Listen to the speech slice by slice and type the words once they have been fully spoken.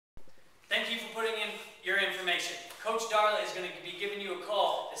Coach Darla is going to be giving you a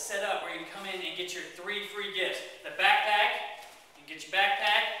call to set up where you can come in and get your 3 free gifts. The backpack, you can get your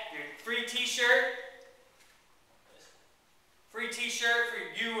backpack, your free t-shirt for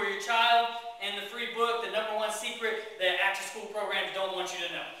you or your child, and the free book, The #1 Secret that after-school programs don't want you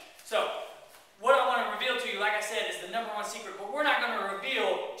to know. So, what I want to reveal to you, like I said, is the #1 secret, but we're not going to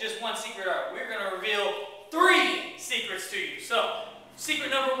reveal just one secret. We're going to reveal 3 secrets to you. So,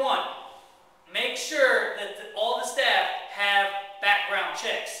 secret #1, make sure that all the staff have background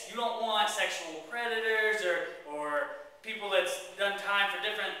checks. You don't want sexual predators or people that's done time for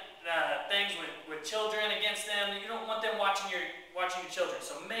different things with children against them. You don't want them watching your children.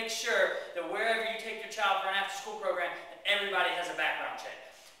 So make sure that wherever you take your child for an after-school program, that everybody has a background check.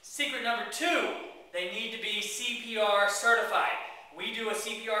 Secret #2, they need to be CPR certified. We do a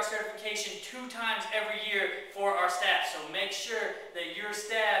CPR certification 2 times every year for our staff. So make sure that your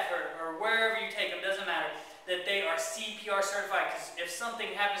staff or wherever you take them, doesn't matter, that they are CPR certified. Because if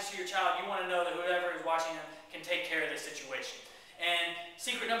something happens to your child, you want to know that whoever is watching them can take care of the situation. And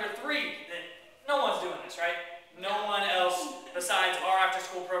secret #3, that no one's doing this, right? No one else besides our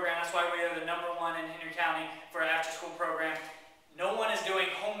after-school program. That's why we are the #1 in Henry County for an after-school program. No one is doing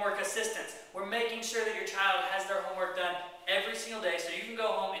homework assistance. We're making sure that your child has their homework done every single day, so you can go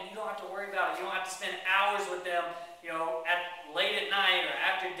home and you don't have to worry about it. You don't have to spend hours with them, late at night or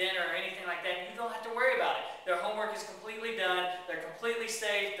after dinner or anything like that. You don't have to worry about it. Their homework is completely done. They're completely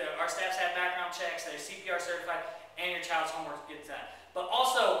safe. Our staffs have background checks. They're CPR certified, and your child's homework gets done. But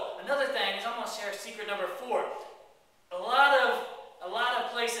also, another thing is I'm going to share secret #4. A lot of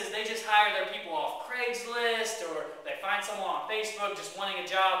places, they just hire their people off Craigslist, or they find someone on Facebook just wanting a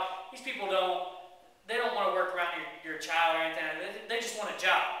job. These people don't want to work around your child or anything. They just want a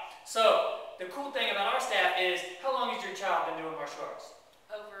job. So the cool thing about our staff is, how long has your child been doing martial arts?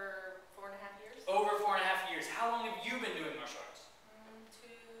 Over 4.5 years. Over 4.5 years. How long have you been doing martial arts?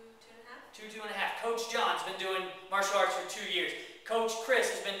 2.5. Coach John's been doing martial arts for 2 years. Coach Chris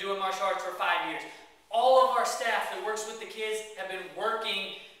has been doing martial arts for 5 years. All of our staff that works with the kids have been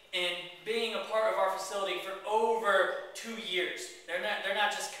working and being a part of our facility for over 2 years. They're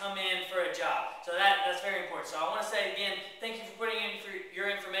not just come in for a job. So that's very important. So I want to say again, thank you for putting in for your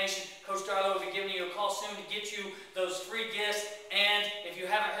information. Coach Darla will be giving you a call soon to get you those free gifts. And if you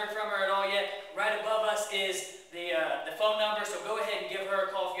haven't heard from her at all yet, right above us is the phone number. So go ahead and give her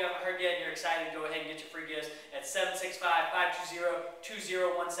a call if you haven't heard yet and you're excited. Go ahead and get your free gifts at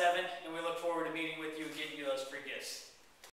 765-520-2017. And we look forward to meeting with you and getting you those free gifts.